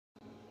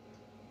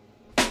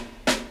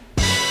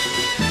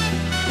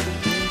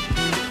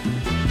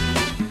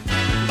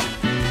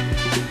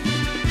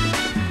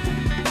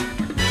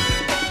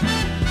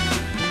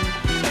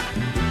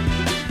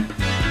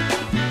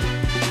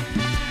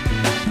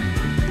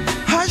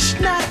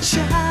not,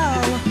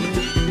 child,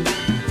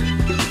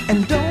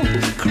 and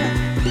don't cry.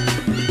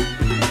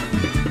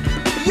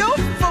 Your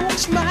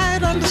folks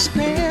might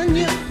understand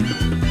you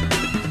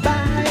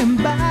by and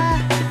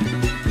by.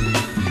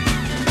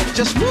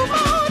 Just move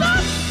on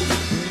up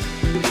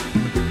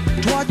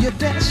toward your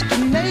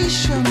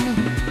destination,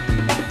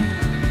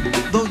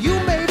 though you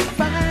may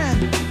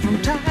find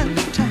from time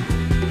to time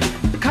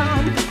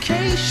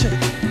complication.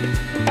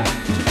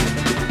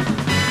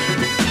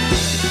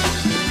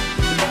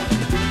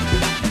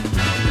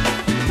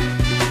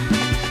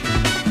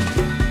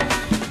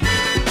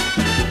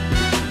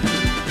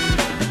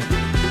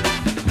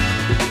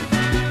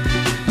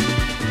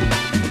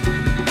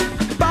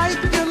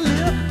 Bite your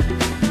lip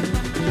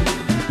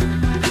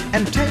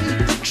and take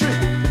the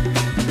trip,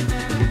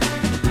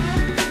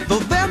 though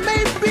there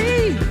may be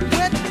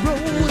wet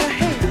road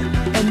ahead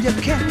and you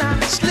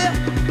cannot slip.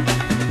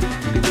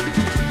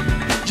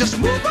 Just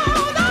move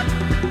on up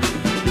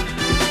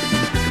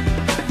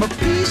for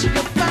peace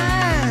you'll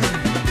find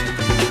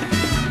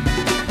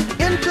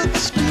into the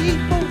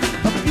steeple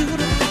of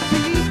beautiful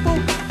people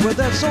where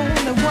there's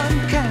only one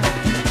kind.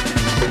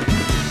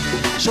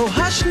 So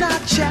hush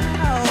not,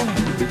 child,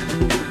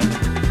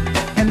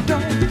 and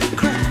don't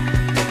cry.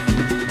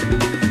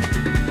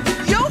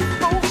 Your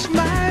folks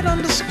might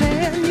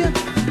understand you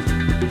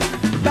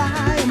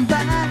by and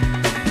by.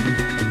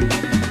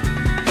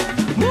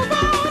 Move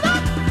on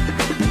up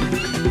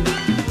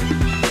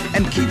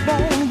and keep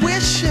on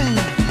wishing.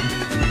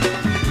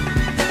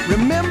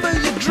 Remember,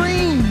 your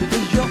dream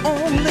is your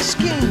only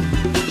scheme,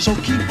 so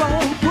keep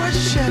on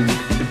pushing.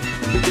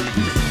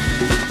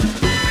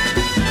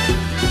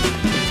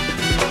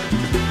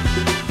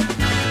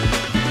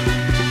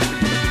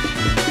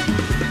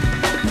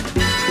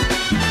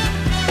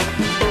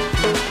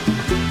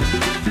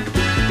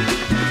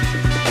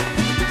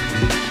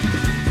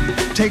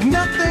 Take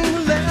nothing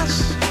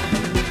less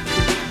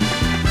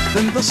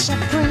than the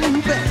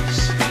supreme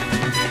best.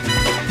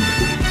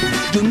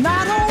 Do not